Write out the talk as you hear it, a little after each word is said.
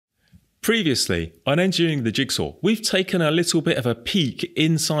Previously, on Engineering the Jigsaw, we've taken a little bit of a peek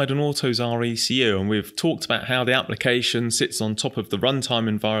inside an AUTOSAR ECU, and we've talked about how the application sits on top of the runtime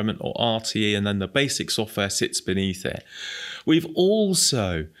environment, or RTE, and then the basic software sits beneath it. We've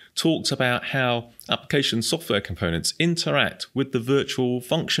also talked about how application software components interact with the virtual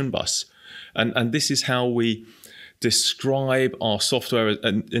function bus, and this is how we describe our software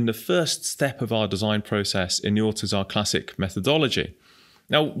in the first step of our design process in the AUTOSAR Classic methodology.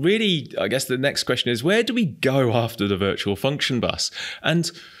 Now, really, I guess the next question is, where do we go after the virtual function bus? And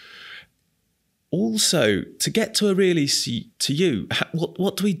also, to get to a real ECU,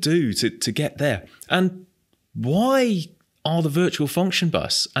 what do we do to get there? And why are the virtual function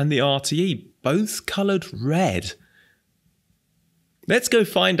bus and the RTE both coloured red? Let's go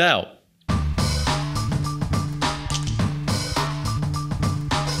find out.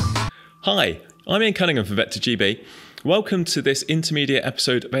 Hi, I'm Ian Cunningham from Vector-GB. Welcome to this intermediate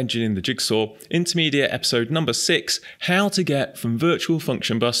episode of Engineering the Jigsaw, intermediate episode number 6, how to get from virtual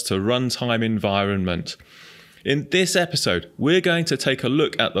function bus to runtime environment. In this episode, we're going to take a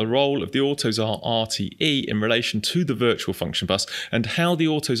look at the role of the AUTOSAR RTE in relation to the virtual function bus and how the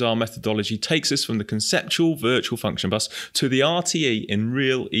AUTOSAR methodology takes us from the conceptual virtual function bus to the RTE in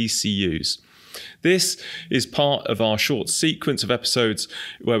real ECUs. This is part of our short sequence of episodes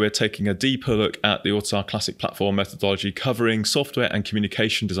where we're taking a deeper look at the AUTOSAR Classic platform methodology covering software and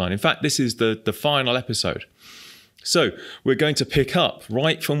communication design. In fact, this is the final episode. So we're going to pick up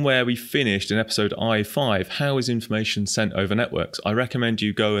right from where we finished in episode I5, how is information sent over networks? I recommend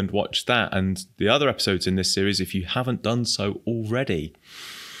you go and watch that and the other episodes in this series if you haven't done so already.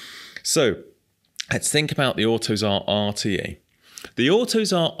 So let's think about the AUTOSAR RTE. The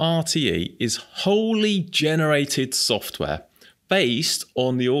AUTOSAR RTE is wholly generated software based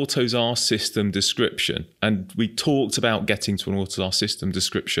on the AUTOSAR system description. And we talked about getting to an AUTOSAR system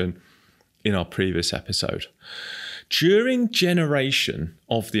description in our previous episode. During generation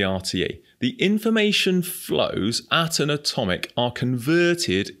of the RTE, the information flows at an atomic are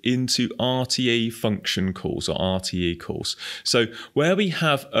converted into RTE function calls or RTE calls. So where we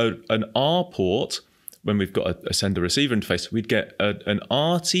have an R port, when we've got a sender-receiver interface, we'd get an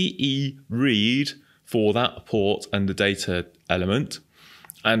RTE read for that port and the data element.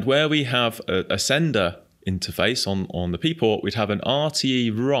 And where we have a sender interface on the P port, we'd have an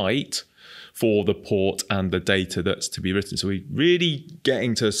RTE write for the port and the data that's to be written. So we're really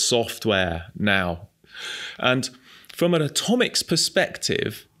getting to software now. And from an atomics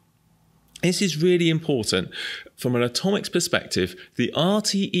perspective, this is really important. From an atomics perspective, the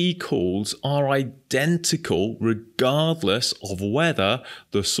RTE calls are identical regardless of whether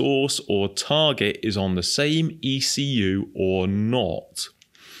the source or target is on the same ECU or not.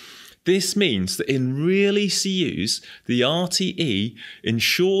 This means that in real ECUs, the RTE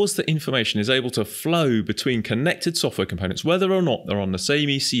ensures that information is able to flow between connected software components, whether or not they're on the same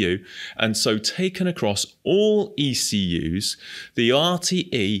ECU, and so taken across all ECUs, the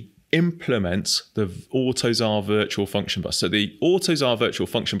RTE implements the AUTOSAR virtual function bus. So the AUTOSAR virtual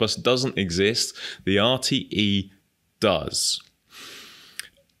function bus doesn't exist, the RTE does.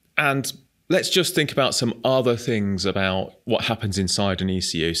 And let's just think about some other things about what happens inside an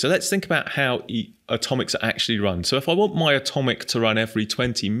ECU. So let's think about how atomics are actually run. So if I want my atomic to run every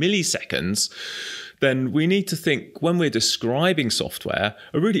 20 milliseconds, then we need to think, when we're describing software,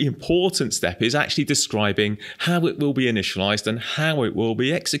 a really important step is actually describing how it will be initialized and how it will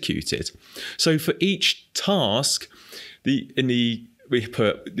be executed. So for each task, we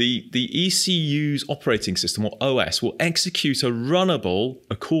put the ECU's operating system, or OS, will execute a runnable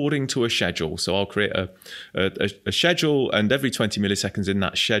according to a schedule. So I'll create a schedule, and every 20 milliseconds in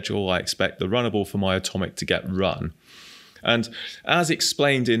that schedule, I expect the runnable for my atomic to get run. And as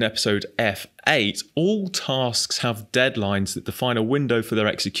explained in episode F8, all tasks have deadlines that define a window for their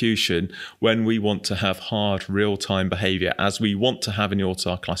execution when we want to have hard real-time behavior, as we want to have in the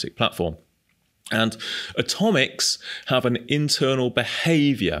AUTOSAR Classic platform. And atomics have an internal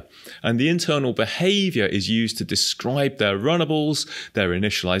behavior, and the internal behavior is used to describe their runnables, their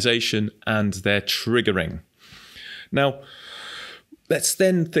initialization, and their triggering. Now, let's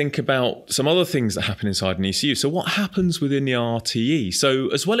then think about some other things that happen inside an ECU. So what happens within the RTE? So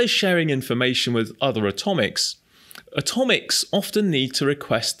as well as sharing information with other atomics, atomics often need to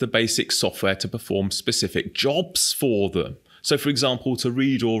request the basic software to perform specific jobs for them. So for example, to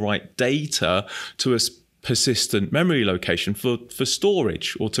read or write data to a persistent memory location for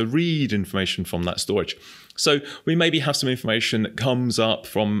storage, or to read information from that storage. So we maybe have some information that comes up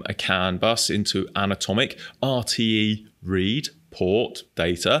from a CAN bus into an atomic, RTE read, port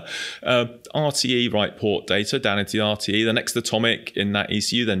data, RTE write port data down into the RTE. The next atomic in that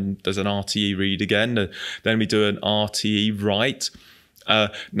ECU then does an RTE read again. Then we do an RTE write.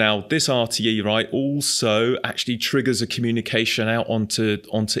 Now, this RTE write also actually triggers a communication out onto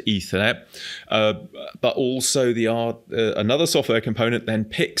Ethernet, but also another software component then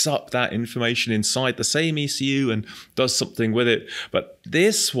picks up that information inside the same ECU and does something with it. But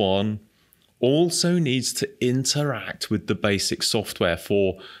this one also needs to interact with the basic software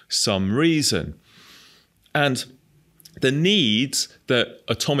for some reason. And the needs that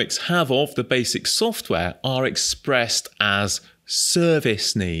atomics have of the basic software are expressed as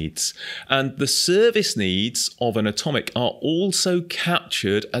service needs. And the service needs of an atomic are also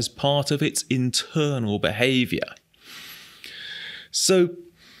captured as part of its internal behavior. So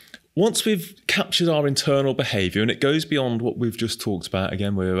once we've captured our internal behavior, and it goes beyond what we've just talked about,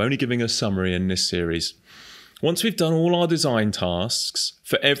 again, we're only giving a summary in this series. Once we've done all our design tasks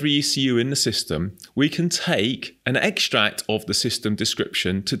for every ECU in the system, we can take an extract of the system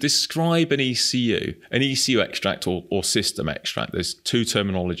description to describe an ECU extract or system extract. There's two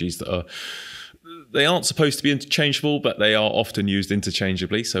terminologies that they aren't supposed to be interchangeable, but they are often used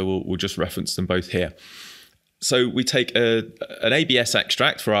interchangeably, so we'll just reference them both here. So we take an ABS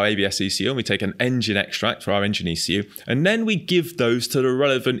extract for our ABS ECU, and we take an engine extract for our engine ECU, and then we give those to the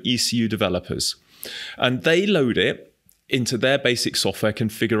relevant ECU developers. And they load it into their basic software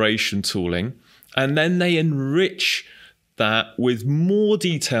configuration tooling, and then they enrich that with more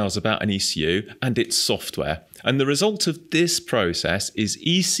details about an ECU and its software. And the result of this process is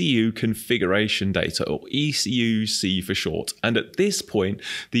ECU configuration data, or ECUC for short. And at this point,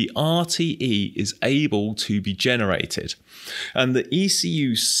 the RTE is able to be generated. And the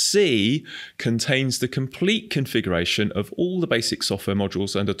ECUC contains the complete configuration of all the basic software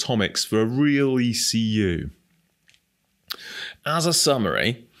modules and atomics for a real ECU. As a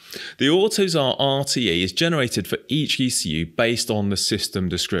summary, the AUTOSAR RTE is generated for each ECU based on the system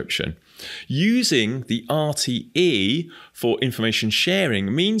description. Using the RTE for information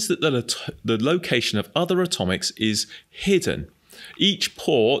sharing means that the location of other atomics is hidden. Each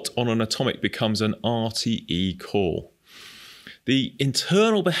port on an atomic becomes an RTE call. The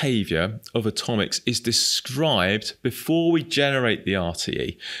internal behavior of atomics is described before we generate the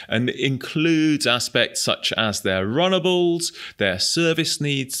RTE, and it includes aspects such as their runnables, their service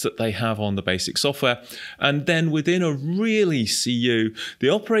needs that they have on the basic software, and then within a real ECU, the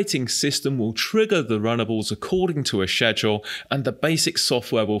operating system will trigger the runnables according to a schedule, and the basic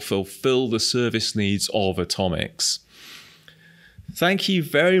software will fulfill the service needs of atomics. Thank you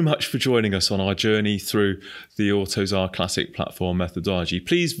very much for joining us on our journey through the AUTOSAR Classic platform methodology.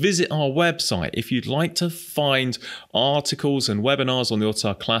 Please visit our website if you'd like to find articles and webinars on the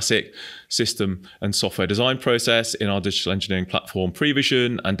AUTOSAR Classic system and software design process in our digital engineering platform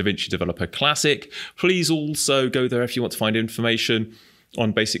Prevision and DaVinci Developer Classic. Please also go there if you want to find information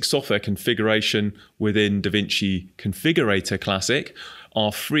on basic software configuration within DaVinci Configurator Classic,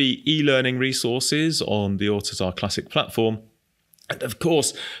 our free e-learning resources on the AUTOSAR Classic platform, and of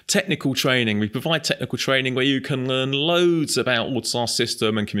course, technical training. We provide technical training where you can learn loads about AUTOSAR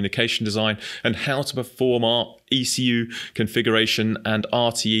system and communication design and how to perform our ECU configuration and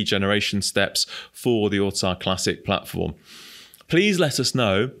RTE generation steps for the AUTOSAR Classic platform. Please let us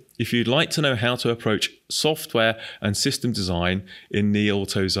know if you'd like to know how to approach software and system design in the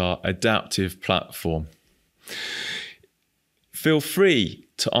AUTOSAR adaptive platform. Feel free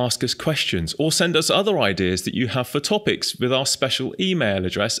to ask us questions or send us other ideas that you have for topics with our special email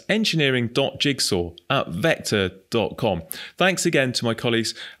address, engineering.jigsaw@vector.com. Thanks again to my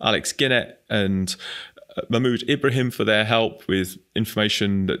colleagues Alex Ginnett and Mahmoud Ibrahim for their help with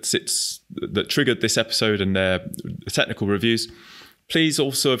information that triggered this episode and their technical reviews. Please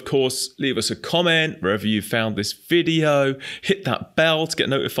also, of course, leave us a comment wherever you found this video. Hit that bell to get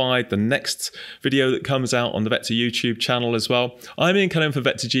notified the next video that comes out on the Vector YouTube channel as well. I'm Ian Cunningham for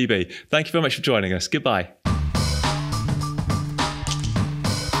Vector GB. Thank you very much for joining us. Goodbye.